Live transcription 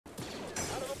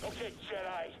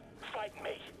die. Fight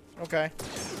me. Okay.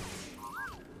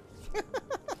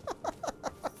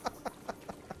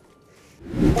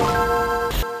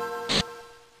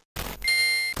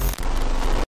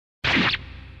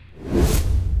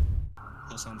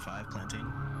 Close on 5,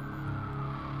 planting.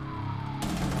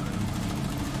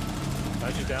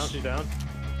 She's down, she's down.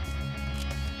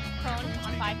 Prone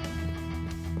on 5.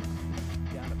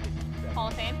 Hall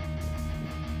of Fame.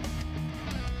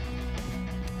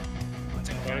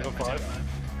 Gotta go 5.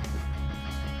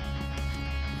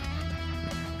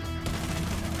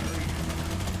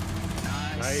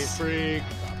 Nice freak.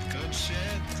 Good shit.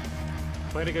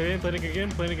 Planting again,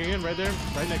 right there,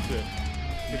 right next to it.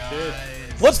 Good shit.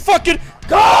 Let's fucking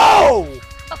go!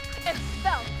 It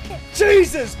fell.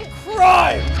 Jesus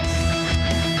Christ!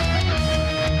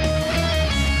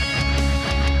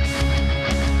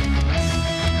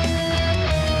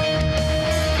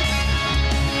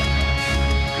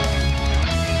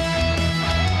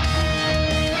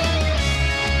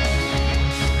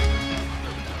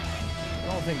 I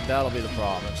don't think that'll be the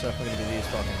problem. It's definitely gonna be these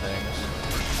fucking things.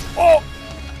 Oh!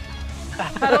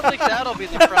 I don't think that'll be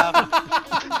the problem.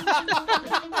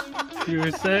 You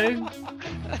were saying?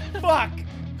 Fuck!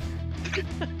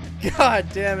 God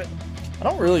damn it. I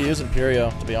don't really use Imperio,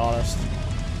 to be honest.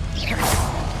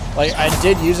 Like, I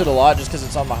did use it a lot just because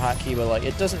it's on my hotkey, but like,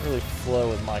 it doesn't really flow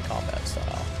with my combat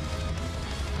style.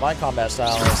 My combat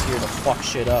style is here to fuck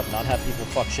shit up, not have people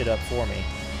fuck shit up for me.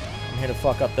 I'm here to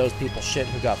fuck up those people's shit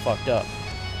who got fucked up.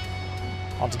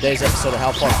 On today's episode of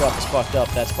How Fucked Up is Fucked Up,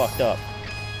 that's fucked up.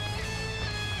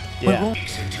 Yeah.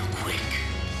 Makes it too quick.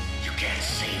 You can't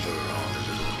savor all the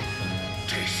little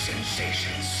taste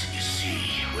sensations you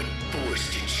see when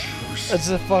forced to choose. That's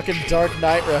a fucking Dark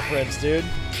Knight reference, dude.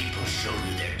 People show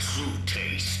you their true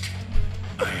taste.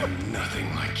 I am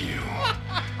nothing like you.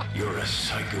 You're a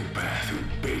psychopath who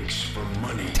begs for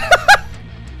money.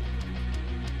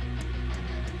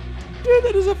 Dude,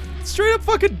 that is a straight up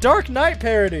fucking Dark Knight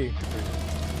parody.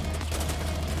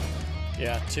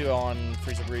 Yeah, 2 on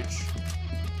Freezer Breach.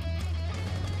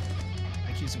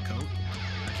 I can use some coat.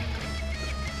 I can't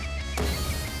go.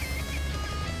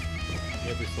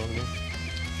 Yeah, we slowed me.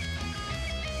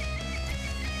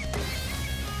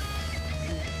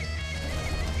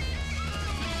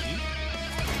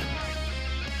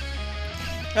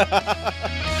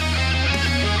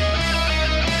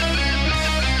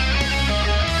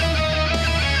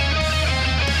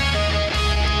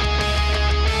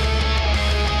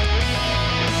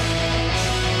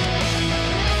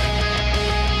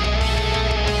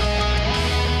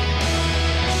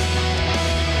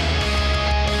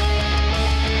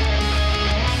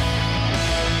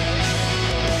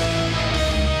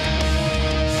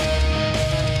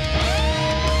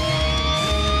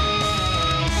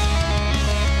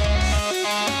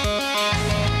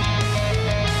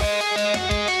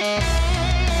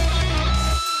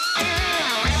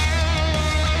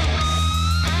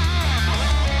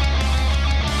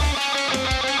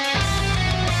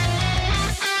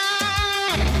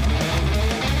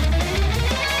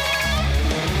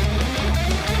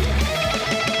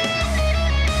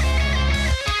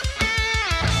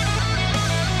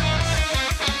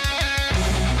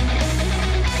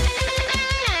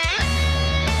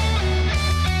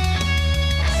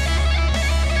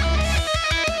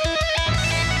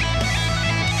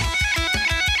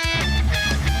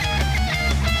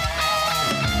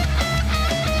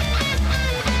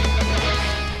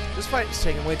 It's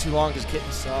taking way too long because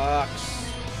Kitten sucks.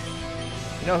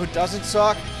 You know who doesn't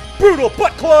suck? Brutal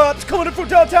Butt Clubs coming in from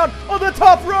downtown on the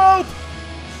top rope!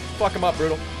 Fuck him up,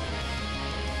 Brutal.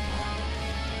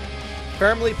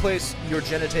 Firmly place your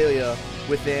genitalia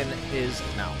within his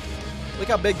mouth. Look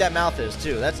how big that mouth is,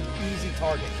 too. That's an easy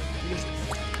target. You can just,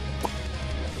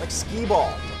 like skee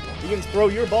ball. You can throw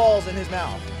your balls in his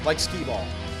mouth like skee ball.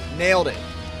 Nailed it.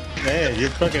 Man,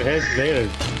 your fucking head's made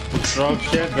of strong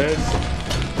shit, man.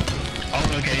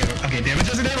 Oh, okay, damage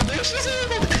doesn't handle, damage doesn't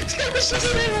handle, damage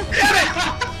doesn't handle. Damn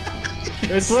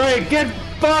it! It's like, get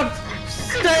fucked!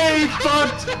 Stay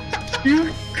fucked!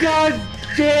 You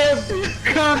goddamn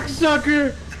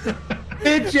cocksucker!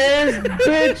 Bitch ass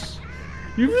bitch!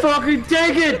 You fucking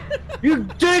take it! You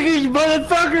take it, you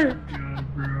motherfucker!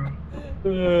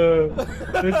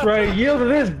 That's right, yield to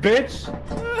this,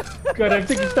 bitch! God, I'm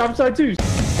thinking stop sign too.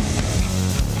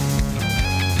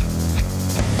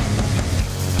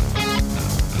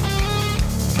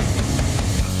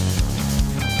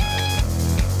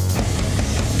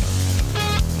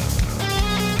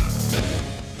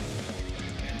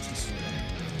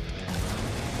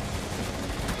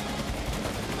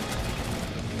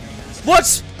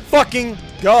 Let's fucking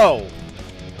go!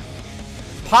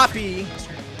 Poppy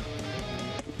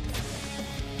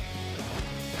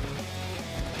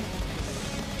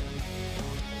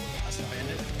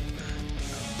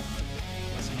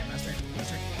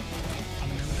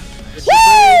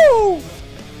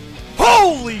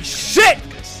Holy shit!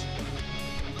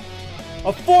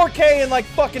 A 4K in like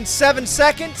fucking 7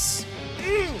 seconds?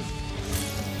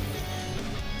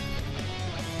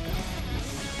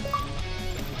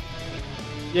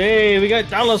 Yay, we got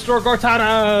dollar store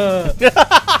Cortana!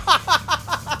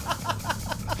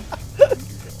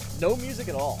 No music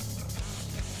at all.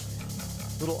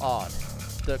 Little odd.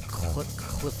 The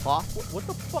Cliffoff? What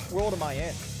the fuck world am I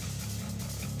in?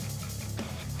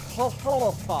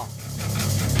 Cliffoff.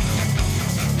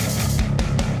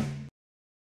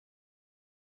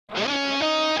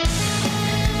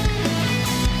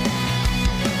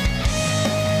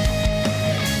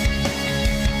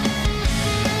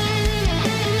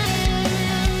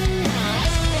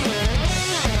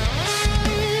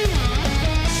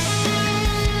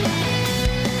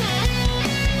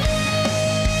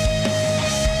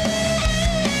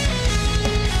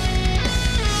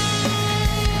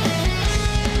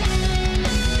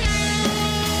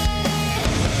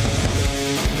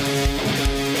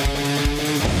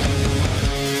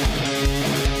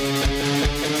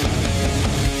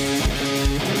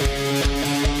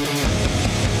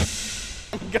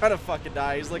 Gotta fucking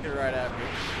die. He's looking right at me.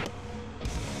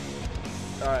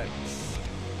 Alright.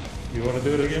 You want to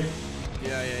do it again?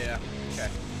 Yeah. Okay.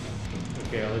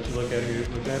 Okay, I'll let you look at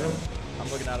him. Look at him.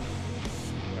 I'm looking at him.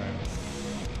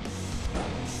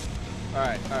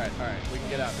 Alright. Alright. We can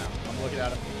get out now. I'm looking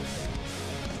at him.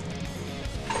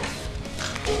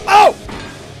 Oh!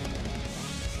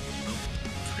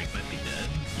 Freak might be dead.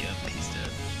 Yep, he's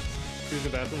dead. Who's the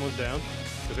bathroom was down?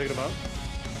 To pick him up?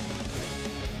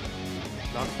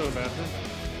 Knocked to the bathroom?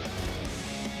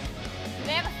 Do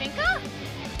they have a finca?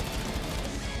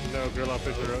 No, girl, I'll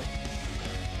pick her up.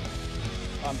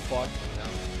 I'm fucked.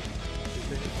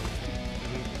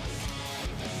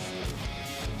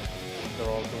 They're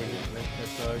all going to the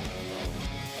next side.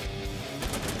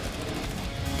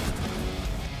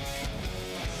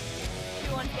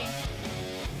 Do one thing.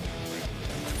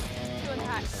 Do one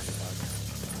hack.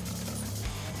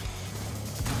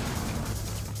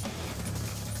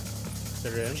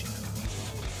 They're in.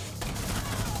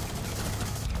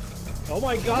 Oh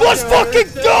my god! Let's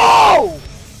fucking go!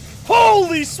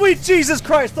 Holy sweet Jesus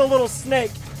Christ, the little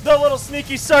snake. The little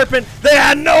sneaky serpent. They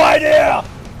had no idea!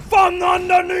 From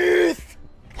underneath!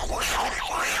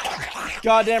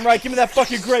 Goddamn right, give me that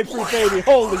fucking grapefruit, baby.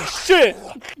 Holy shit!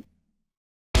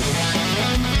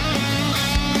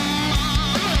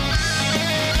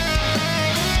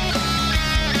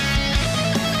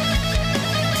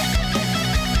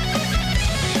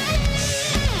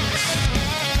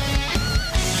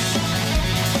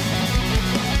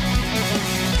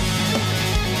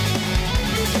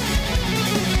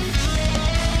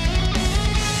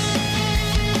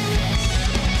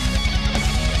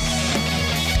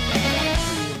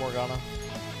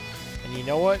 And you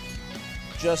know what?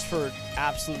 Just for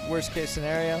absolute worst case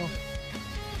scenario,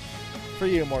 for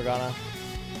you, Morgana.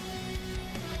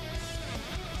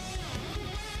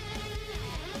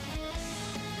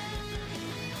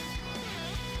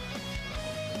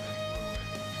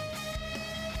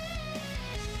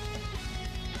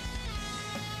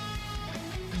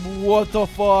 What the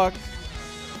fuck?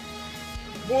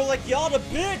 More like y'all the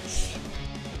bitch.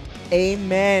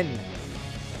 Amen.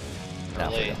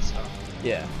 Really?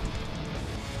 Yeah.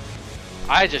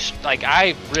 I just, like,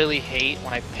 I really hate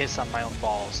when I piss on my own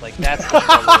balls. Like, that's the word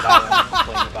I want to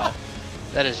complain about.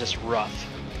 That is just rough.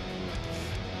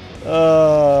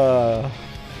 I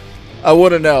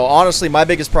wouldn't know. Honestly, my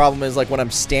biggest problem is, like, when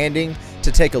I'm standing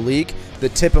to take a leak, the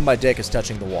tip of my dick is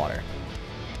touching the water.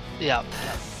 Yeah.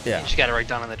 Yeah. You just got it right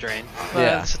down in the drain.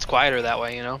 Yeah. It's quieter that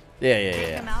way, you know?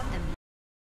 Yeah.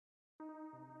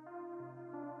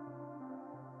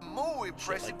 More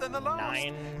impressive than the last.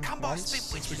 9 months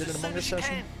since we did an Among Us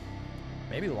session.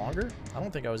 Maybe longer? I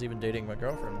don't think I was even dating my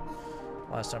girlfriend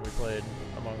last time we played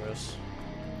Among Us.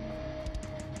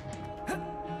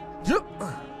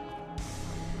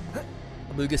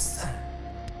 Among Us.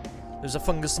 There's a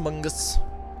fungus among us.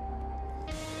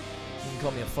 You can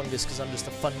call me a fungus because I'm just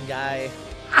a fun guy.